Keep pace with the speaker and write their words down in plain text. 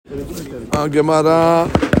הגמרא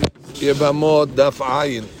יבמות דף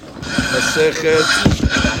עין מסכת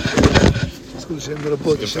שם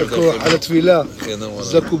רבות, יישר כוח על התפילה,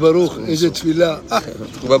 זק וברוך, איזה תפילה,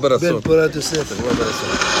 בן פורת הספר,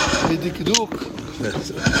 בדקדוק.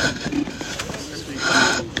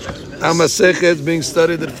 המסכת being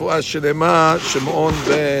studied רפואה שלמה, שמעון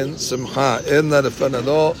בן שמחה, אלנה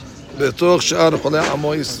לפנינו, בתוך שאר חולי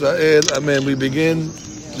עמו ישראל, אמן. We begin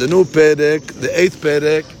the new פרק, the 8th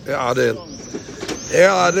פרק, הערל.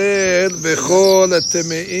 הערל בכל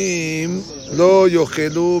הטמאים לא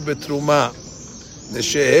יאכלו בתרומה.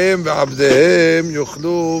 נשיהם ועבדיהם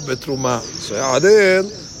יאכלו בתרומה. So הערל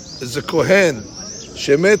is a kohen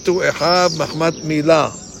שמתו אחיו מחמת מילה.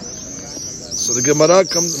 So the Gemara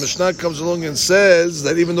comes, the Mishnah comes along and says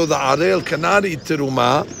that even though the arel cannot eat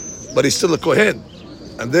teruma, but he's still a kohen,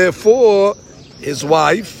 and therefore his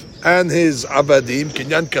wife and his abadim,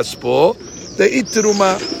 kinyan kaspo, they eat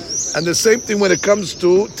teruma. And the same thing when it comes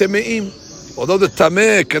to temeim. Although the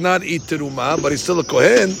tameh cannot eat teruma, but he's still a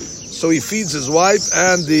kohen, so he feeds his wife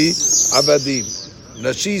and the abadim.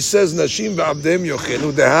 Nashi says, Nashim v'abdeim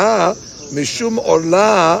yochelu deha mishum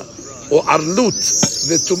orla או ערלות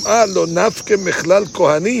וטומאה לא נפקה מכלל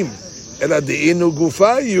כהנים אלא דהינו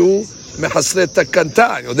גופה יהיו מחסרי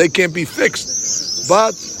תקנתה. They can't be fixed,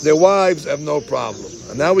 but their wives have no problem.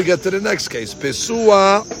 And now we get to the next case.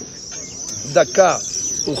 פסוע דקה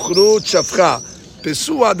וכרות שפחה.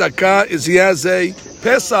 פסוע דקה is he has a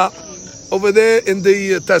pesa over there in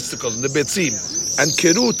the testicles, in the betzim, and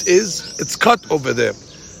kerut is it's cut over there.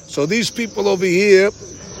 So these people over here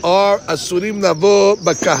are asurim lavo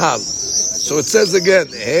bakahal. So it says again,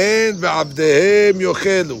 hen ve'avdehem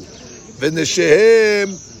yochelu, ve'neshehem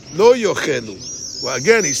lo yochelu. Well,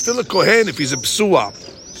 again, he's still a kohen if he's a psua,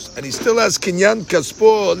 and he still has kinyan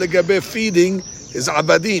kaspo legabe feeding his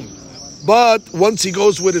abadim. But once he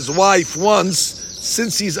goes with his wife once,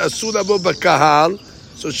 since he's asur lavo bakahal,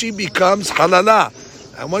 so she becomes halala,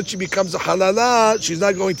 and once she becomes a halala, she's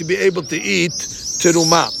not going to be able to eat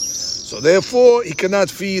teruma. So therefore, he cannot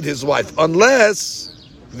feed his wife unless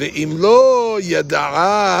ואם לא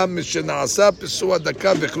ידעה משנעשה פסוע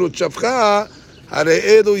דקה וכרות שפחה, הרי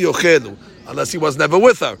אלו יאכלו. Unless he was never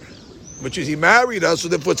with her, which is he married her, so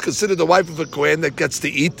therefore it's considered the wife of a kohen that gets to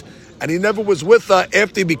eat, and he never was with her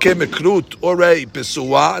after he became a krut or a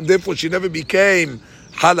pesua, and therefore she never became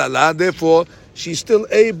halala, and therefore she's still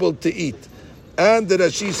able to eat. And the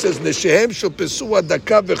Rashi says, Neshehem shel pesua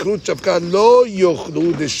daka v'chrut shavka lo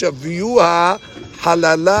yochlu deshaviuha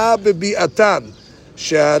halala bebi'atan.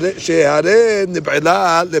 שהרי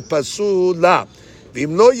נבעלה לפסולה,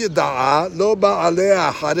 ואם לא ידעה, לא בא עליה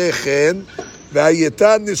אחרי כן,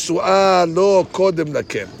 והייתה נשואה לא קודם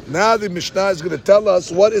לכן. Now the Mishnah is going to tell us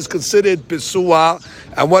what is considered pesua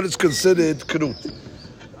and what is considered krut.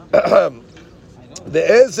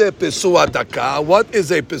 ואיזה pesua דקה? What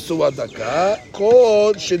is a pesua דקה?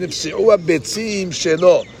 כל שנפסעו הביצים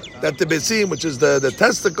שלו. That the ביצים, which is the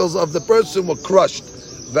testicles of the person, were crushed.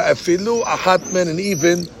 ואפילו אחת מהן, and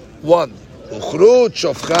even one. וכרות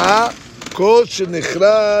שופחה כל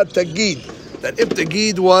שנכרה תגיד. That if the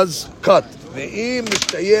gid was cut. ואם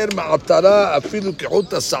משתייר מעטרה אפילו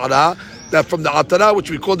כחוט השערה, that from the atara, which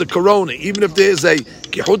we call the corona, even if there is a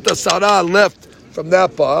כחוט השערה left from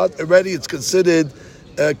that part, already it's considered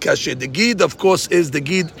kasher. The gid, of course, is the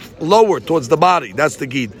gid lower towards the body. That's the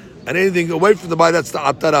gid. And anything away from the body, that's the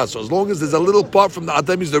atara. So as long as there's a little part from the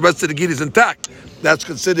atara, means the rest of the gid is intact. That's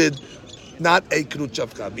considered not a krut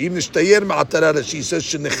shavcha. Even nishtayer me'atara, she says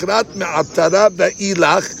shenichrat me'atara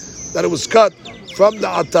ve'ilach, that it was cut from the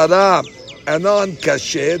atara and on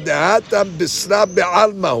kasher. Dehatam bisra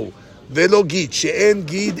be'almahu ve'lo gid she'en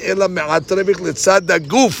gid ela me'atara v'chletzad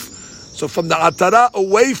haguf. So from the atara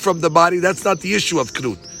away from the body, that's not the issue of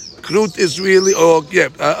krut. Krut is really,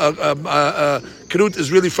 krut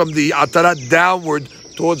is really from the atara downward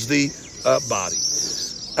towards the body.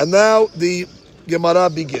 And now the Gemara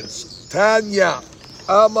begins. Tanya,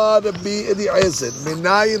 Amar Rabbi Eliezer,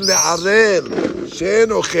 Minayin le'arel, she'en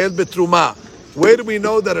ochel betruma. Where do we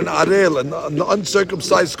know that an arel, an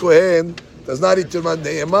uncircumcised kohen, does not eat teruma?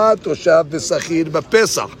 Ne'ema toshav v'sachir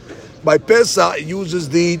b'pesach. By Pesach, it uses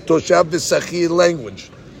the toshav v'sachir language.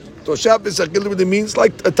 Toshav v'sachir literally means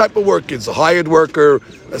like a type of worker. It's a hired worker.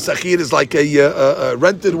 A sachir is like a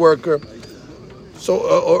rented worker, so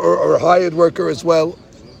or a hired worker as well.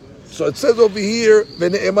 So it says over here,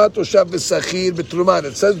 "V'ne'ema toshav v'sachir b'teruma."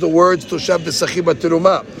 It says the words toshav v'sachir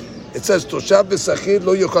b'teruma. It says toshav v'sachir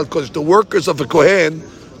lo yochal kodesh. The workers of a kohen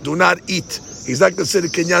do not eat. He's not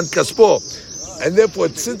considered kinyan kaspo, and therefore,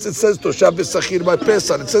 since it says toshav v'sachir by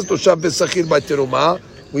Pesach, it says toshav v'sachir by teruma.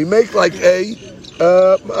 We make like a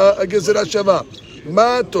גזירה שווה.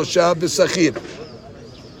 מה תושב ושכיר?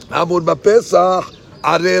 האמור בפסח,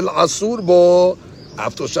 ערל אסור בו.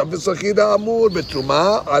 אף תושב ושכיר האמור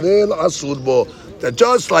בתרומה, ערל אסור בו. That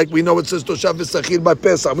just like we know it says Toshav V'Sachir by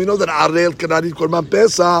Pesach, we know that Arel cannot eat Korban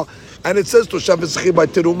Pesach, and it says Toshav V'Sachir by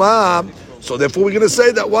Terumah, so therefore we're going to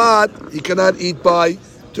say that what? He cannot eat by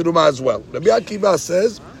Terumah as well. Rabbi Akiva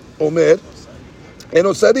says, Omer,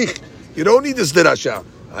 Eno Sarich, you don't need this derasha.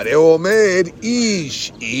 Hare Omer,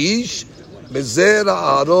 Ish,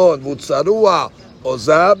 Mezera Aaron, Mutzarua,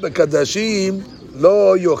 Ozav, Bekadashim,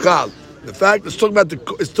 Lo Yochal. The fact it's talking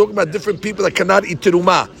about different people that cannot eat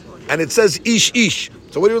Terumah. And it says ish.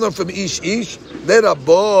 So what do you learn from ish?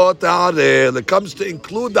 Lerabot arel. It comes to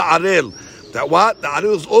include the arel. That what? The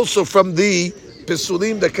arel is also from the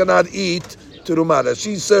pesulim that cannot eat terumah.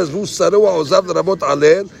 She says, "V'usarua ozav lerabot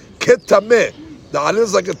arel ketameh." The arel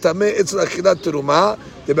is like a tameh. It's like kirat terumah.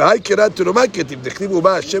 The behai kirat terumah ketiv. Dechlivu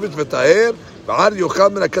ba shevet v'taher v'ar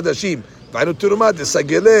yochal min hakadashim. V'aynu terumah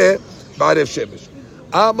desagele ba'arev shemesh.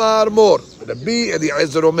 Amar mor. Rabbi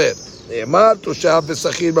Eliezer Omer. נאמר תושב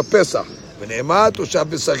ושכיר בפסח, ונאמר תושב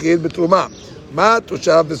ושכיר בתרומה. מה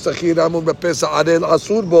תושב ושכיר אמור בפסח ערל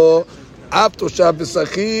אסור בו, אף תושב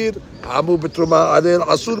ושכיר אמור בתרומה ערל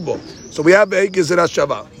אסור בו. So we have a גזירה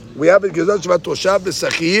שווה. We have a גזירה שווה תושב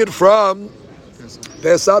ושכיר from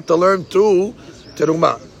Pesach to learn to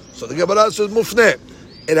teruma. So the Gemara says mufne.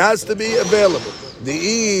 It has to be available.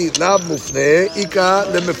 Di'i lav mufne, ika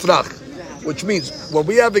lemifrach. Which means when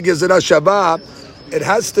we have a gezerah shabbat, it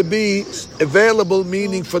has to be available,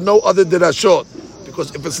 meaning for no other derashot.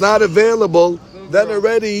 Because if it's not available, then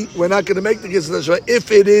already we're not going to make the gezerah shabbat if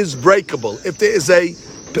it is breakable, if there is a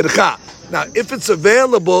pircha. Now, if it's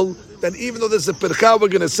available, then even though there's a pircha, we're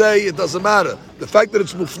going to say it doesn't matter. The fact that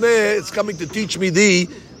it's mufneh, it's coming to teach me the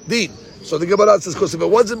deen. So the Gemara says, because if it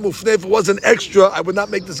wasn't mufneh, if it wasn't extra, I would not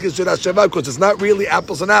make this gezerah shabbat because it's not really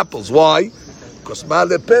apples and apples. Why? Because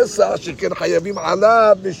Ma'ale Pesach sheken chayavim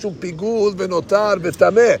alav mishum pigul v'notar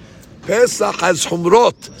v'tameh. Pesach has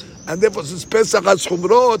chumrot, and therefore since Pesach has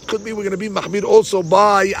chumrot, could be we're going to be machmir also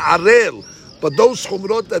by arel. But those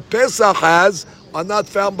chumrot that Pesach has are not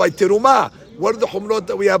found by terumah. What are the chumrot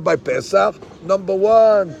that we have by Pesach? Number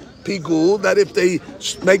one, pigul, that if they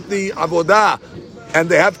make the avodah and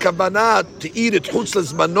they have kavanah to eat it chutz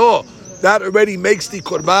lezmano, that already makes the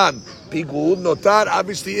korban pigul. Notar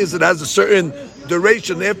obviously it has a certain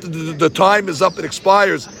duration. After the time is up, it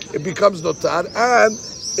expires, it becomes notar, and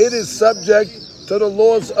it is subject to the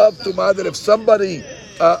laws of tumah, that if somebody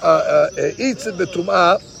eats in the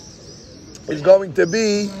tumah, is going to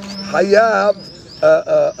be hayav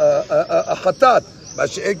a chatat.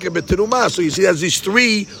 So you see, there's these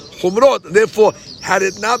three chumrot. Therefore, had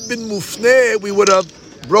it not been mufneh, we would have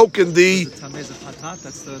broken the.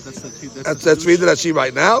 That's read Rashi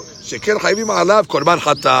right now. Sheker chayvim alav korban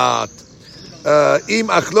chatat. Im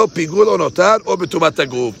achlo pigul or notar or betumat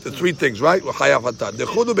aguf. The three things, right? Chayav chatat.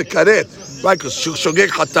 Dechudu bekaret, right? Because shogeg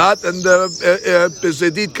chatat and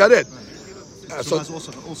bezedid karet.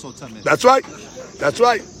 That's right. That's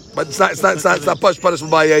right. But it's not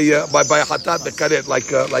punishment by a chatat bekaret like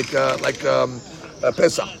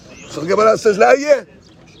Pesach. So the Gemara says le'ayeh.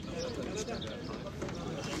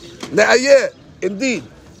 Indeed,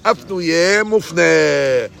 afnuye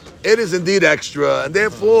mufneh. It is indeed extra, and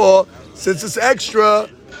therefore, since it's extra,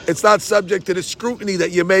 it's not subject to the scrutiny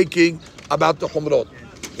that you're making about the chumrot.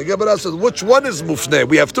 The Gemara says, which one is mufneh?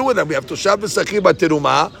 We have two of them. We have Toshav v'Sachir by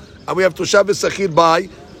Terumah, and we have Toshav v'Sachir by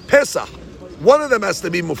Pesach. One of them has to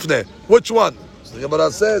be mufneh. Which one? So the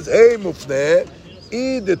Gemara says, hey, mufneh,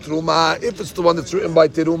 eat the Terumah. If it's the one that's written by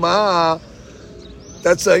Terumah,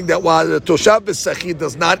 that's saying that while the Toshav v'Sachir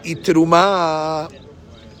does not eat Terumah,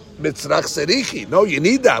 mitzrach serichi. No, you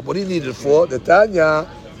need that. What do you need it for? The Tanya,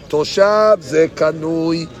 Toshav ze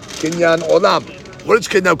kanui kinyan olam. What is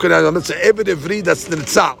kinyan olam? It's an Eved Ivri that's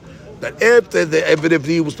nitzah. That after the Eved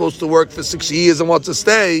Ivri was supposed to work for 6 years and wants to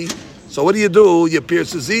stay, so what do? You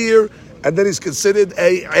pierce his ear, and then he's considered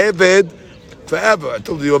a Eved forever,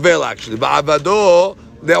 until the Yovel actually. Ba'avado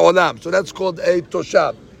le'olam. So that's called a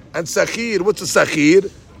Toshav. And Sachir, what's a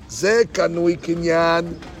Sachir? Ze kanui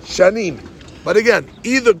kinyan shanim. But again,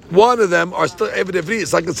 either one of them are still Eved Ivri.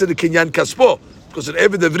 It's not considered kinyan kaspo, because an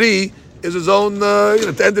Eved Ivri is his own, at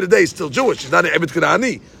the end of the day, he's still Jewish. He's not an Eved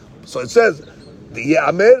Kanani. So it says,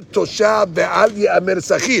 Ye'amer Toshav ve'al Ye'amer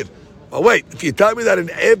Sachir. But wait, if you tell me that an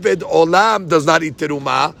Eved Olam does not eat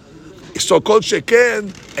Terumah, so-called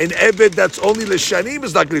Sheken, an Eved that's only L'shanim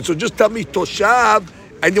is not going to eat. So just tell me Toshav,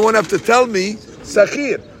 and you won't have to tell me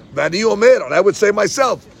Sachir. V'ani Omer, and I would say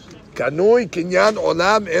myself, Kanui Kinyan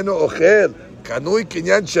Olam Eno Ochel. Kanui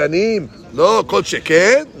kinyan shanim. Lo kol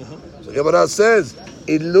sheken. So Gemara says,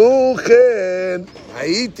 Ilu chen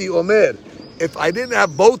hayiti omer. If I didn't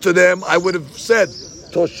have both of them, I would have said,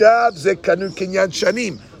 Toshav ze kanui kinyan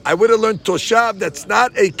shanim. I would have learned Toshav that's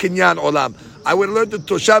not a kinyan olam. I would have learned that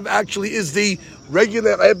Toshav actually is the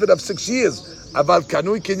regular Eved of 6 years. Aval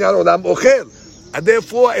kanui kinyan olam ochel. And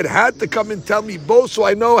therefore, it had to come and tell me both so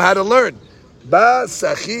I know how to learn. Ba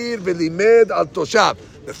sachir v'limed al Toshav.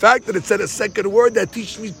 The fact that it said a second word that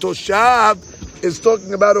teaches me Toshav is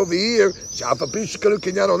talking about over here. So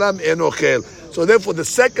therefore, the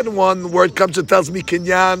second one word comes and tells me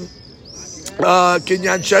kinyan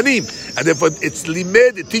shanim, and therefore it's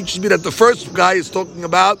limed. It teaches me that the first guy is talking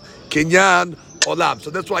about kinyan olam.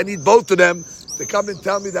 So that's why I need both of them to come and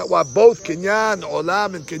tell me that both kinyan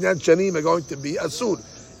olam and kinyan shanim are going to be asur.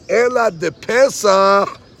 Ela de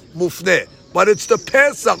Pesach mufne, but it's the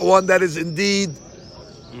Pesach one that is indeed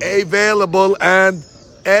available and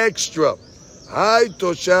extra. Hi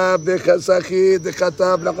Toshav v'chasachid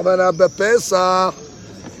v'chatav l'chamana b'Pesach.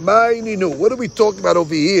 Ma'ininu. What are we talking about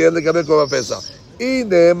over here? L'gabe kol b'Pesach.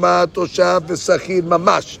 Ine ma Toshav v'sachid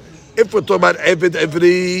mamash. If we're talking about Eved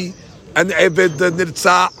Evri and Eved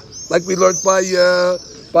Nirtzah, like we learned by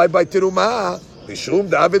Terumah, Mishum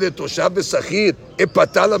David Toshav v'sachid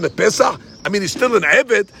ipatala b'Pesach. I mean, he's still an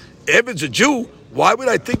Eved. Eved's a Jew. Why would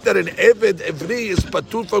I think that an Eved Evri is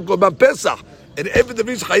patur for Korban Pesach? An Eved Evri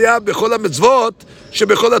is chayav b'chol ha-mitzvot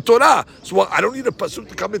shebechol ha-Torah. So I don't need a pasuk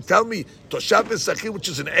to come and tell me Toshav v'sachir, which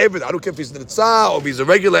is an Eved. I don't care if he's Nitzah or if he's a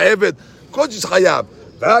regular Eved. Of course he's chayav.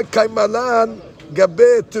 V'ha'kai malan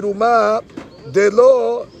gabe terumah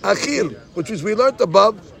delo achil, which is we learned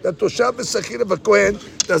above that Toshav v'sachir of a Kohen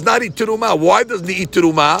does not eat terumah. Why doesn't he eat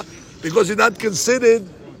terumah? Because he's not considered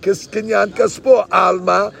kinyan kaspo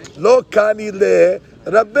alma lo kani le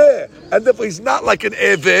rabbe, and therefore he's not like an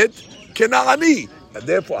eved kenani, and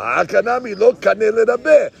therefore hakanami lo kani le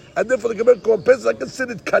rabbe, and therefore the Gemara compares are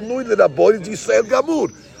considered kanui le rabbo is Yisrael gamur,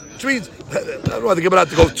 which means I don't want the Gemara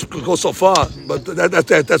to go so far, but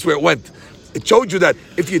that's where it went. It showed you that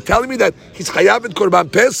if you're telling me that he's chayav in Korban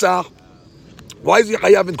Pesach, why is he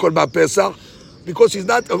chayav in Korban Pesach? Because he's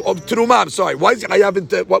not of terumah. I'm sorry. Why is he chayav in?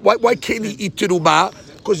 Why can't he eat terumah?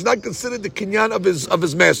 Because he's not considered the kinyan of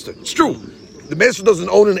his master. It's true. The master doesn't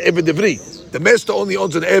own an Eved Evri. The master only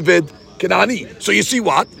owns an Eved Kenani. So you see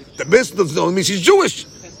what? The master doesn't own means he's Jewish.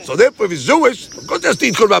 So therefore, if he's Jewish, of course, that's the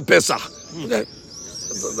eat Korban Pesach.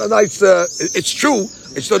 It's true.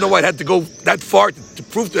 I just don't know why it had to go that far to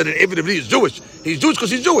prove that an Eved Evri is Jewish. He's Jewish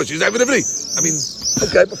because he's Jewish. He's Eved Evri. I mean,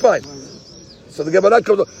 okay, but fine. So the Gemara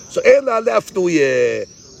comes. So ela lefnu.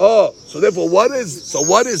 Oh, so therefore, what is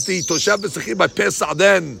the Toshav v'sachir by Pesach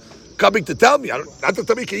then coming to tell me? Not to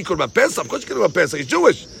tell me can he Korban Pesach. Of course, he can Korban Pesach. He's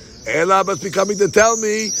Jewish. Ela must be coming to tell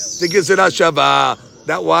me the Gezerah Shavah.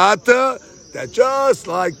 That what? That just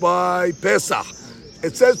like by Pesach,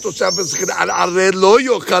 it says Toshav v'sachir al areh lo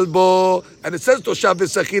yochal bo, and it says Toshav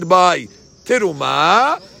v'sachir by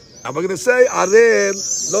Terumah. And we're going to say areh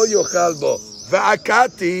lo yochal bo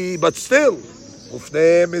v'akati, but still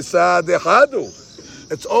ufnei misad echadu.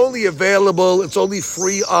 It's only available, it's only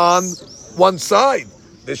free on one side.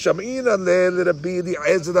 You're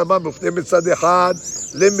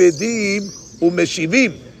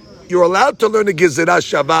allowed to learn a Gezerah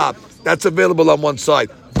Shavah. That's available on one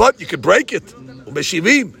side. But you can break it. And this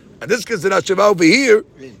Gezerah Shavah over here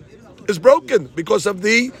is broken because of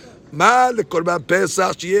the Ma lekorban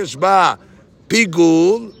Pesach sheyesh ba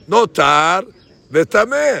pigul, notar,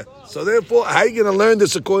 vetameh. So therefore, how are you going to learn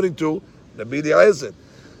this according to Rabbi Eliezer?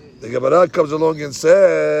 The Gemara comes along and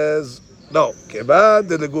says, no, kevan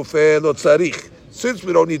de legufeh lo tzarich. Since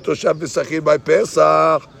we don't need Toshav v'sachir by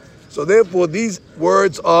Pesach, so therefore these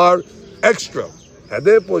words are extra. And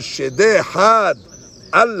therefore, shedeh had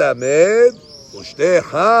al-lamed, u'shedeh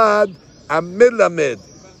had am-melamed.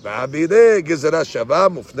 V'avideh gezerah shavah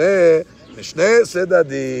mufneh mishneh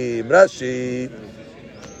sedadim.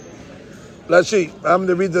 Rashi. I'm going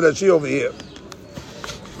to read the Rashi over here.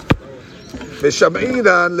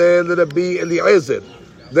 ושמעינן לרבי אליעזר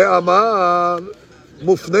ואמר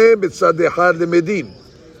מופנה בצד אחד למדים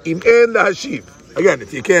אם אין להשיב. Again,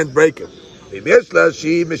 if you can't break it. אם יש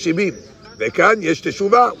להשיב, משיבים. וכאן יש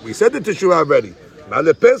תשובה. We said the תשובה already. מה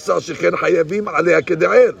לפסח שכן חייבים עליה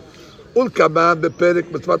כדער. ולכמן בפרק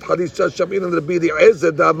מצוות חרישה שמעינן לרבי אליעזר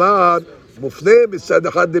ואמר מופנה בצד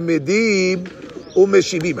אחד למדים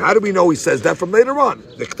ומשיבים. How do we know he says that from later on?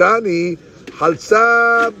 דקטני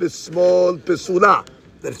Halsa b'smol pesula.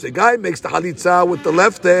 That if the guy makes the halitza with the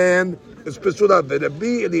left hand, it's pesula.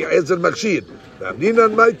 V'Rabbi Eliezer machshir.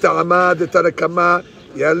 V'amninan may ta'ama detarakama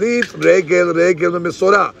yalif regel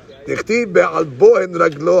v'mesora. דכתיב בעל בוהן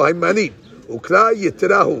רגלו הימנית, וכלל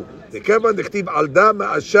יתרהו. וכיוון דכתיב על דם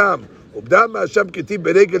האשם, ובדם האשם כתיב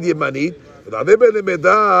ברגל ימנית, ודעבה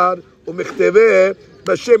בלמדר ומכתבה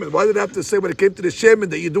בשמן. Why did I have to say when it came to the shemen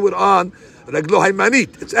that you do it on רגלו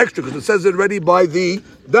הימנית? It's extra because it says it already by the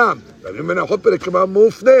דם. וממנה חופר כמה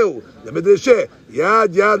מופנהו, למדרשה,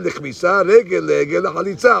 יד יד לכמיסה, רגל לרגל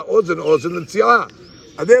לחליצה, אוזן אוזן לנציעה.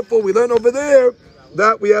 And therefore we learn over there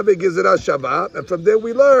that we have a גזירה שווה, and from there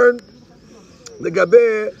we learn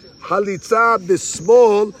לגבי halitza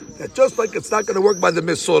bismol, that just like it's not going to work by the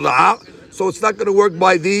mesorah, so it's not going to work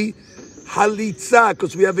by the halitza,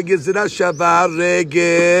 because we have a gezerah shava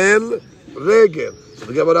regel. So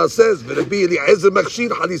the Gemara says, "V'Rabbi Eliezer machshir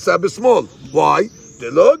halitza bismol." Why?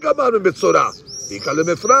 The lo gamar mesorah. He called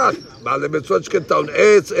him efrach. Ba'al mesorah shkentaun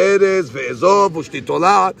etz, erez, ve'ezov,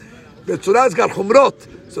 u'shtitolat. Mesorah's got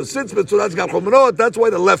chumrot. So since mesorah's got chumrot, that's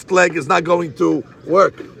why the left leg is not going to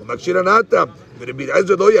work. Machshir anatam. ורבי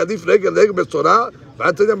אליעזר לא יעדיף רגל בצורה,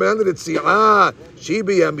 ואתה יודע מעניין רציעה שהיא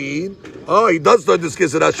בימין. He does learn this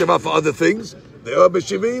גזירה שווה for other things. ואו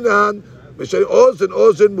בשבעינן,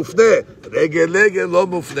 אוזן מופנה, רגל לא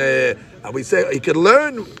מופנה. And we say he can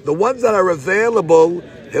learn the ones that are available,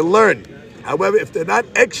 he'll learn. However, if they're not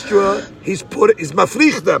extra, he's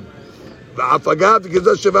מפריך them. וההפגה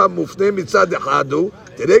וגזירה שווה מופנה מצד אחד הוא,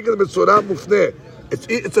 רגל בצורה מופנה.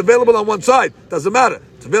 It's available on one side. Doesn't matter.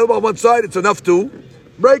 It's available on one side. It's enough to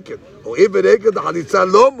break it. Or if the regel the halitza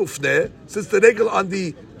lo mufne, since the regel on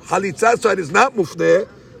the halitza side is not mufne,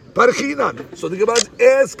 parchinan. So the Gemara is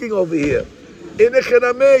asking over here. In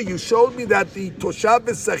Echanameh, you showed me that the toshav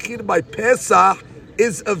v'sachir by Pesach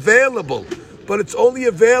is available, but it's only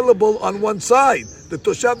available on one side. The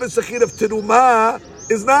toshav v'sachir of terumah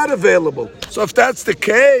is not available. So if that's the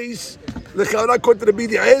case, the Gemara according to the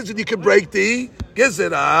Eliezer, you can break the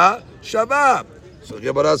Gezerah Shavah. So the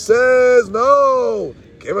Gemara says, no.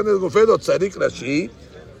 כיוון לגופי לא צריך ראשי,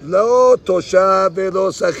 לא תושב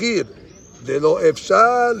ולא שכיר, ולא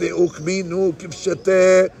אפשר להוקמינו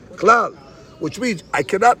כפשטי כלל. Which means, I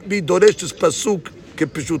cannot be doresh this pasuk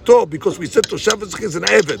כפשוטו, because we said תושב ושכיר is an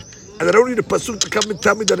eved. And I don't need a pasuk to come and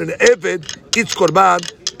tell me that an eved eats korban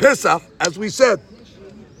Pesach, as we said.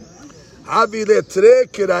 Havi letre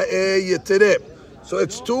kirae yetere. So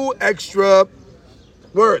it's two extra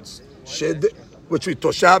words, which we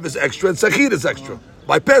toshav is extra and sachir is extra.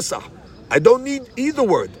 By Pesach, I don't need either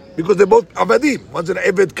word because they're both avadim. One's an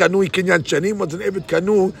eved kanu kinyan shanim, one's an eved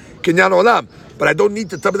kanu kinyan olam. But I don't need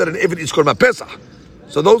to tell me that an eved is korban Pesach.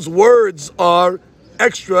 So those words are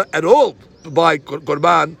extra at all by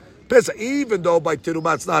korban Pesach, even though by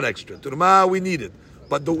terumah it's not extra. Terumah we need it,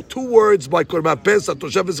 but the two words by korban Pesach,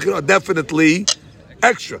 toshav and sachir, are definitely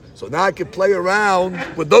extra. So now I can play around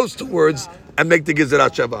with those two words and make the Gezerah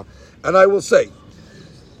Shavah. And I will say,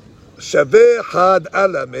 Shaveh had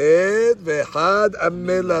alamed ve'had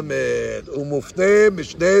amelamed umufne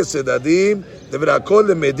mishne sedadim devrakol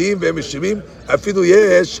lemedim ve'meshivim afilu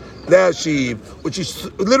yesh le'ashiv, which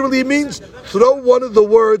is literally means throw one of the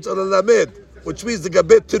words on the lamed, which means the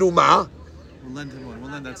gabet terumah. We'll lend him one.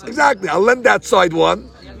 We'll lend that side. Exactly. I'll lend that side one,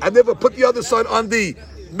 and then we'll put the other side on the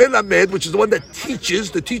melamed, which is the one that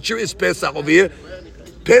teaches. The teacher is Pesach over here.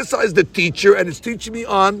 Pesach is the teacher, and it's teaching me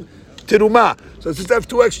on terumah. So since I have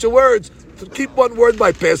two extra words, so keep one word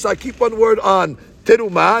by Pesach, keep one word on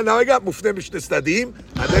terumah. Now I got mufneh mishne stadim,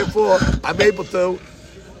 and therefore I'm able to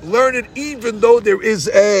learn it even though there is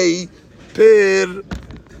a pircha.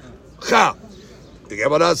 The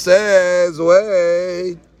Gemara says,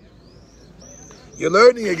 wait, you're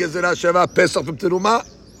learning a Gezerah Shavah Pesach from terumah.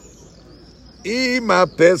 Ima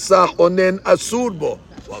Pesach onen asur bo.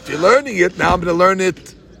 Well, if you're learning it, now I'm going to learn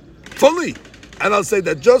it fully. And I'll say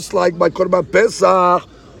that just like by Korban Pesach,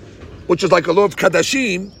 which is like a law of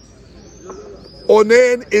Kadashim,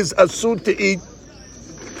 Onen is asur to eat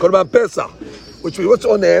Korban Pesach. Which means, what's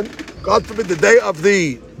Onen? God forbid, the day of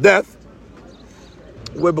the death,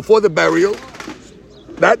 where before the burial,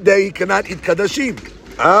 that day he cannot eat Kadashim.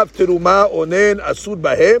 Av terumah Onen asur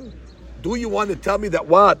bahem. Do you want to tell me that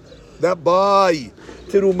what? That by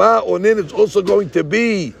terumah onen is also going to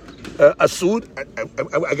be asud?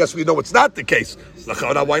 I guess we know it's not the case.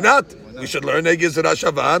 Why not? We should learn a Gezerah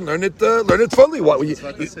Shavah, learn it fully.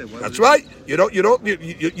 That's right. You don't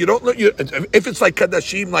learn. If it's like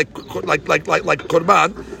kadashim, like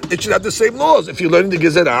korban, it should have the same laws. If you're learning the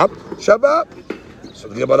Gezerah Shavah, so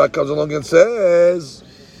the Gemara comes along and says.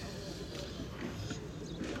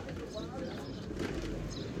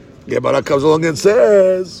 Gemara comes along and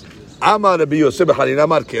says. Amar Rabbi Yosef b'Chanina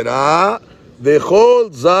Amar Kera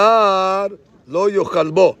v'chol zar lo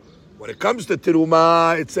yochal bo When it comes to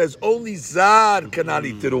teruma, it says only zar cannot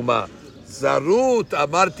eat teruma. Zarut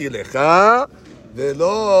amarti lecha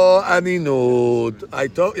velo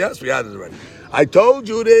aninut. Yes, we had it already. I told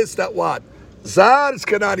you this, that what? Zars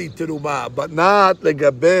cannot eat teruma, but not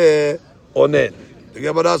legabe onen. The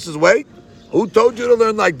Gemara says, wait, who told you to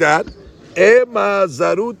learn like that? Ema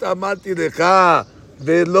zarut amarti lecha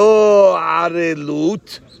velo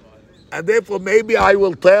arelut. And therefore, maybe I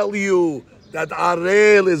will tell you that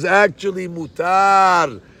arel is actually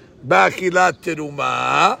mutar b'achilat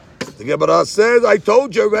teruma. The Gemara says, I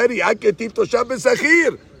told you already, I can teach Toshav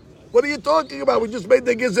V'Sachir. What are you talking about? We just made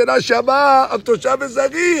the Gezerah Shava of Toshav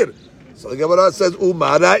V'Sachir. So the Gemara says,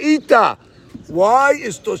 Umara'ita. Why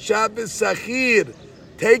is Toshav V'Sachir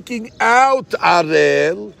taking out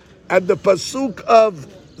arel, and the pasuk of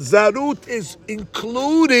Zarut is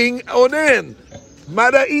including onen?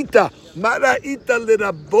 Mara'ita. Mara'ita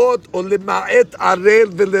lerabot or lema'et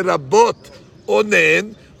arel velerabot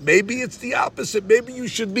onen. Maybe it's the opposite. Maybe you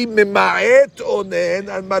should be mema'et onen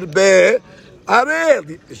and marbeh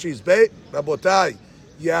arel. She's Rabotai.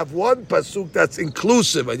 You have one pasuk that's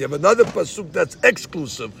inclusive, and you have another pasuk that's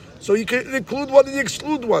exclusive. So you can include one and you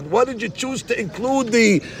exclude one. Why did you choose to include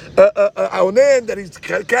the onen that he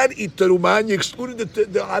can eat teruma, and you excluded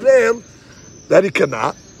the arel that he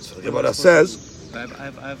cannot? So the Gemara says, I have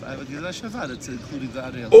a Gezerah Shava that's including the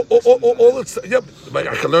arel.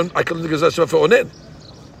 I can learn the Gezerah Shava for onen.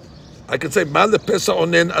 I can say mal pesa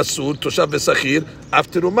onen asur toshav v'sachir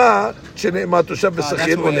after uma shene'ema toshav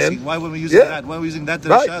v'sachir onen. Why were we using that? Why are we using that?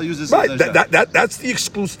 Right. That's the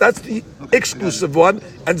exclusive. That's the exclusive one,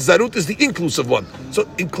 and zarut is the inclusive one. So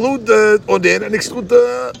include the onen and exclude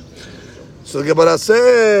the. So the Gemara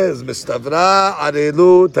says, "Mistavra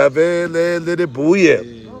arelu tavele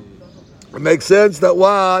l'rebuye." It makes sense that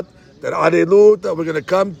what that arelut that we're going to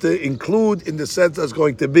come to include in the sense that's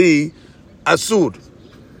going to be asur.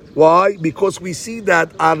 Why? Because we see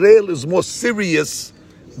that arel is more serious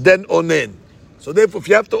than onen. So therefore, if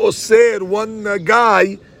you have to oser one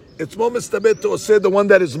guy, it's more mistabet to oser the one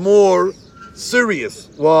that is more serious.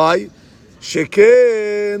 Why?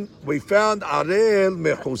 Sheken, we found arel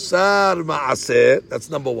mechusar ma'aseh. That's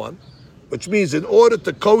number one. Which means in order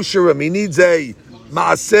to kosher him, he needs a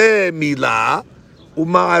ma'aseh milah,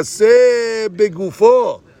 u'ma'aseh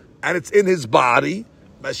begufo, and it's in his body.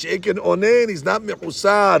 Masha'ik onen, he's not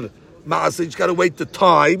mechusar ma'aseh. He's got to wait the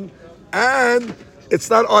time, and it's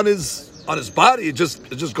not on his body. It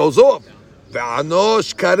just goes off.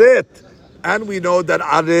 Ve'anosh karet, and we know that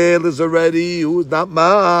arel is already who's not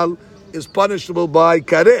mal is punishable by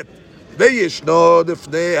karet. Ve'yishno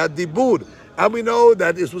defnei hadibur, and we know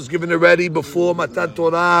that this was given already before Matan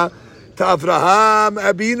Torah to Avraham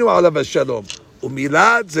Abinu alav shalom.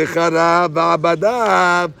 Umilat zechara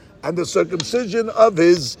va'abadav, and the circumcision of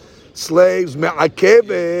his slaves,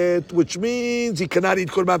 me'akevet, which means he cannot eat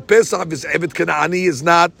korban pesach. His evet kanani is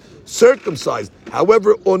not circumcised.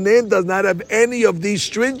 However, onen does not have any of these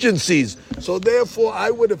stringencies. So therefore, I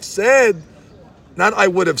am going to say that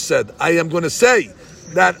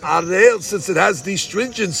arel, since it has these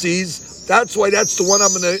stringencies, that's why that's the one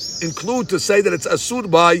I'm going to include to say that it's asur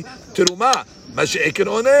by teruma. Masha'ik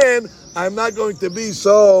onen, I'm not going to be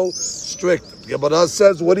so strict. Gemara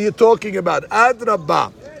says, what are you talking about?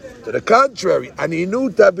 Adrabah. To the contrary,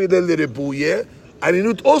 aninut abilel.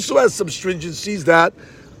 Aninut also has some stringencies that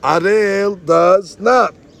arel does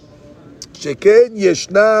not. Sheken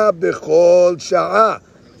yeshna bechol sha'a,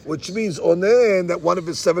 which means onen, that one of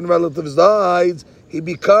his 7 relatives dies, he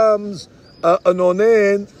becomes an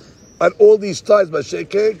onen at all these times. But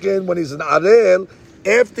sheken, when he's an arel,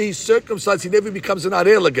 after he's circumcised, he never becomes an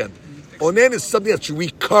arel again. Onen is something that's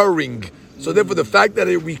recurring. So therefore, the fact that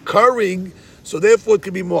it's recurring, so therefore it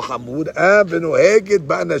can be more hamud. And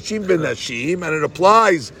it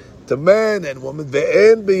applies to man and woman.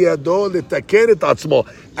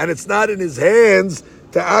 And it's not in his hands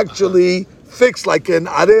to actually fix, like an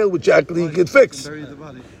arel, which actually he can fix.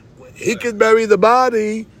 He can bury the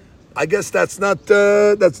body. I guess that's not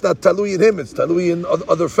talui in him. It's talui in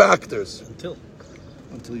other factors.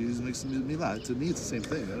 Until you make some milah. To me, it's the same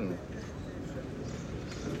thing. I don't know.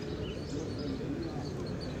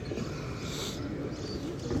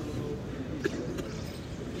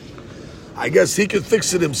 I guess he could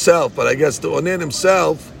fix it himself, but I guess the onen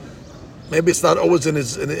himself, maybe it's not always in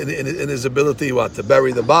his ability to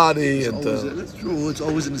bury the body. That's true. It's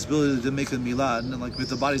always in his ability to make a milah, and then, like if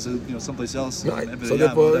the body's someplace else. Right. So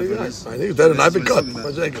therefore, I think it's better than I've been cut.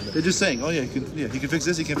 They're just saying, he can fix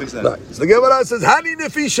this, he can fix that. Right. So the Gemara says, Hani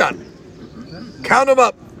nefishan. Count them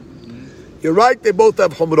up. You're right. They both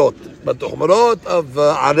have humrot, but the humrot of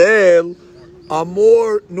arel are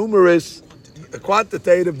more numerous,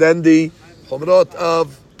 quantitative than the chumrot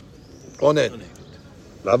of onen.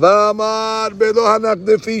 Rava amar belo hanak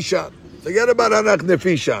nefishan. Forget about hanak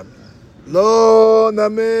nefishan. Lo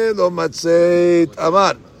name lo matzeit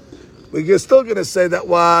amar. We're still going to say that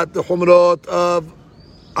what the chumrot of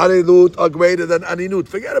arilut are greater than aninut.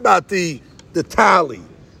 Forget about the tally.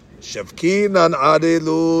 Shavkinan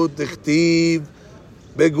arilut dichtiv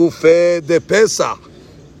begufe de pesach.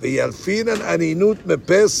 V'yalfinan aninut me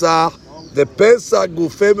pesach. The pesach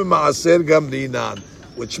gufe me maaser gamrinan.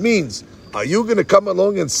 Which means, are you going to come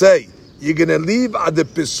along and say you're going to leave at the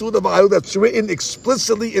pesud of arilut that's written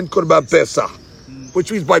explicitly in Korban Pesach?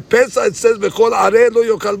 Which means by Pesach it says Bechol Areh Lo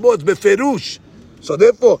Yochal Bo, it's beferush. So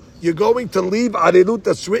therefore you're going to leave Arelut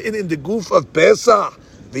that's written in the goof of Pesach.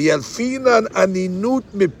 V'yalfinan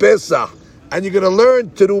aninut mi Pesach, and you're going to learn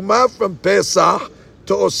teruma from Pesach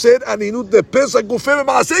to osir aninut de Pesach gufem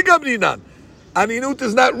ma'aseh gamrinan. Aninut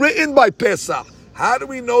is not written by Pesach. How do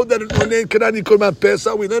we know that in onen kanani korban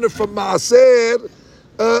Pesach? We learn it from maaser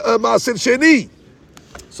sheni.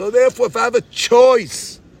 So therefore, if I have a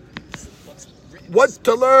choice, what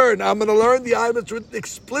to learn? I'm going to learn the item that's written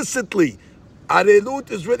explicitly.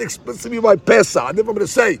 Arelut is written explicitly by Pesach. And if I'm going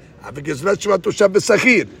to say, and I'm going to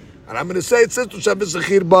say it says Toshav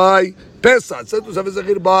V'Sachir by Pesach. It says Toshav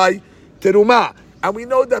V'Sachir by Teruma. And we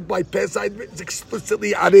know that by Pesach it's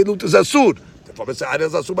explicitly Arelut is Asur. Therefore, we say Arelut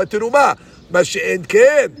is Asur by Teruma. Mashe'en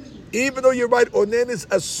Ken. Even though you're right, Onen is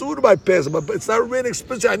Asur by Pesach, but it's not written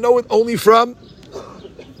explicitly. I know it only from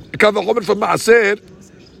Maaser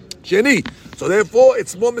Sheni. So therefore,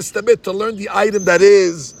 it's more mistabit to learn the item that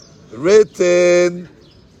is written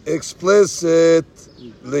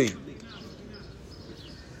explicitly.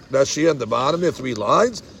 Rashi on the bottom, there are 3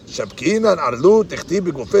 lines. Shabkina and Arlut, Tichti,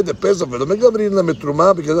 B'Gufei, the Pesach, V'lo Megamrin La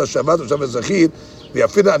Mitruma, because of Shabbat, Shabbat Zachir,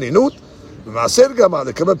 V'yafina Aninut, V'Maaser Gama,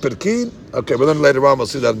 the Kamat Perkin. Okay, but then later on we'll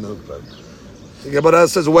see that in the plan. The Gemara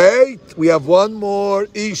says, wait, we have one more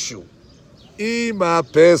issue. Ima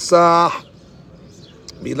Pesach,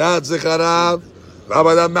 Milad Zecharav,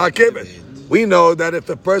 Rabbadan Ma'akevet. We know that if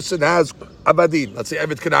a person has Abadim, let's say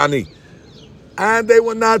Evet Kanani, and they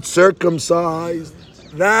were not circumcised,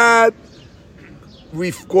 that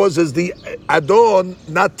causes the Adon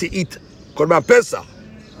not to eat Korban Pesach.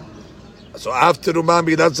 So after Rumah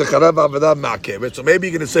Milad Zecharav, Rabbadan Ma'akevet. So maybe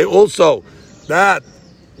you're going to say also that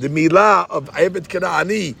the Milah of Evet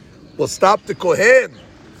Kanani will stop the Kohen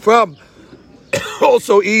from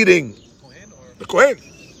also eating the Kohen.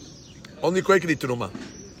 Only Kohen can eat Teruma.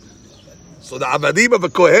 So the Avadim of a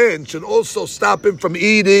Kohen should also stop him from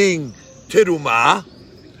eating Teruma,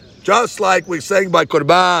 just like we're saying by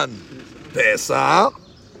Korban Pesach.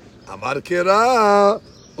 Amar Kira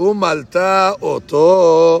umalta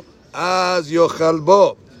oto az yochal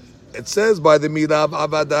bo. It says by the Milah of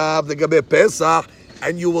Avadav, the Gabe Pesach,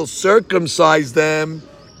 and you will circumcise them,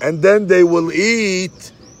 and then they will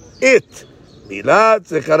eat it. Milat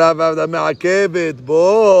Zecharav Avadav Me'akevet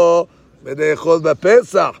bo V'nechol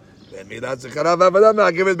b'Pesach. Then Milat Zecharav Avadav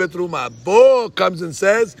Me'akevet b'Truma. Bo comes and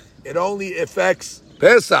says it only affects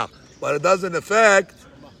Pesach, but it doesn't affect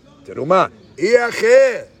Teruma.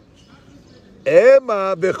 Iacher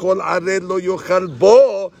Ema b'chol Arel lo yochal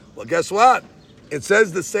bo. Well, guess what? It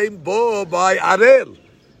says the same bo by Arel,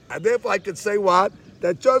 and therefore I could say what?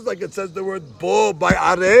 That just like it says the word bo by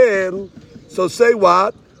Arel, so say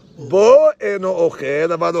what? Bo eno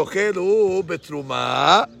ochel, avad ochel hu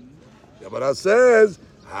betruma. Gemara says,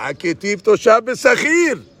 haketiv toshav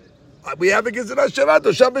b'sachir. We have a Gezerah Shabbat,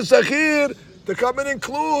 toshav b'sachir, to come and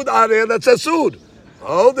include Arel, that's asud.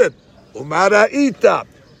 Hold it. Umara ita.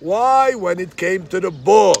 Why, when it came to the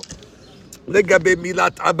bo, legabe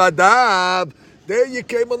milat abadav, there you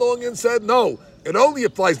came along and said, no, it only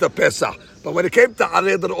applies to Pesach. But when it came to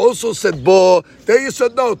Arel, that also said bo, there you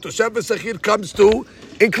said, no, toshav b'sachir comes to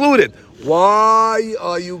included. Why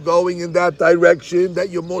are you going in that direction? That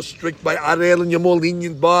you're more strict by Arel and you're more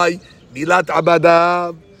lenient by Milat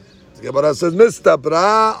Abadav? The Gemara says,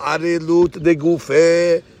 Mistabra Arelut de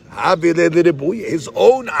Gufe his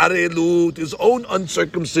own Arelut, his own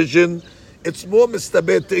uncircumcision. It's more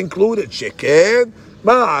mistabed to include it. Sheken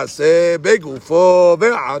Maase Begufo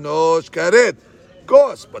Ve'anosh Karet. Of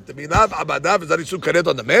course, but the Milat Abadav is not Isu Karet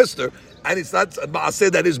on the master, and it's not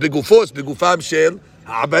Maase that is Begufo, it's Begufam Shel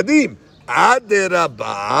Abadim.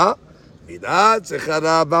 Aderabah, Midat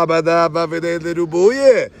Zecharav Abadav Avedei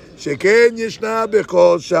Lerubuye, Sheken Yeshna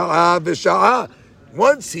Bechol Sha'ah V'Sha'ah.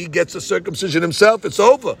 Once he gets a circumcision himself, it's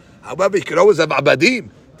over. However, he could always have Abadim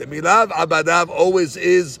The milah abadav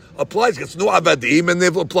always applies. It's no abadim, and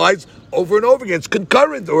it applies over and over again. It's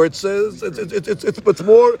concurrent, or it's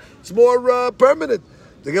more permanent.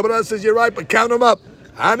 The Gemara says you're right, but count them up.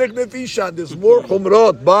 Hanek nefishan. There's more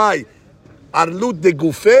chumrot by arlut de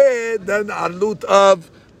gufe than arlut of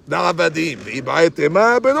the avadim.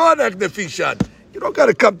 You don't got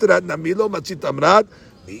to come to that. Namilo matzit amrat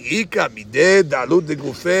miika mided arlut de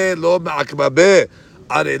gufe lo ma'akbabe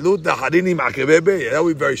arelut da harini ma'akbebe. That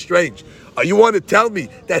would be very strange. You want to tell me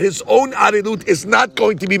that his own arelut is not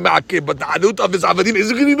going to be ma'akib, but the arelut of his avadim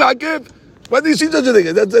is going to be ma'akib? When do you see such a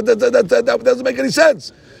thing? That doesn't make any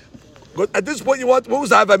sense. But at this point, what was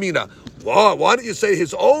the Havamina? Why don't you say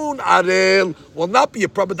his own arel will not be a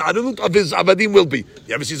problem, but the arelut of his avadim will be?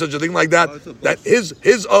 You ever see such a thing like that? That his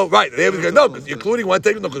right. No, because including one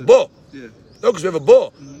taken, no, because bo. No, because we have a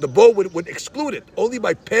bo. The bo would exclude it only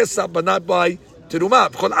by Pesach, but not by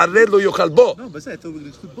Terumah. Because arel lo yochal bo. No, but I thought we would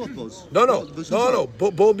exclude both bows. No.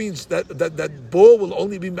 Bo means that bo will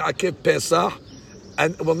only be me'akev Pesach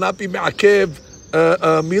and will not be me'akev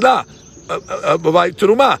milah. By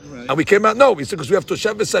Terumah, right. And we came out we said because we have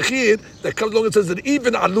Toshav v'Sachir that comes along and says that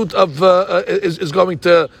even alut of is going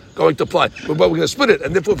to apply, but we're going to split it,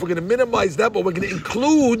 and therefore if we're going to minimize that, but we're going to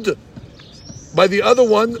include by the other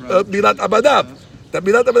one milat abadav. That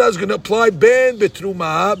milat abadav is going to apply ben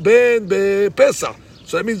beTerumah, ben bePesach.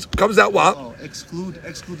 So that means comes out what? Exclude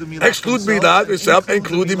the milat. Exclude milat itself,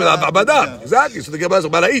 include the milat abadav. Exactly. So the Gemara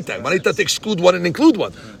says Maraita to exclude one and include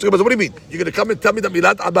one. So Gemara says, what do you mean? You're going to come and tell me that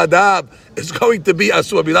milat abadav is going to be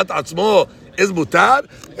asur, milat atzmo is mutar,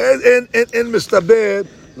 and mistaber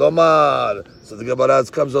lomar. So the Gemara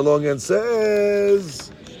comes along and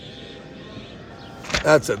says,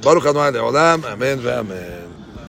 that's it. Baruch Adonai le'olam. Amen ve'amen.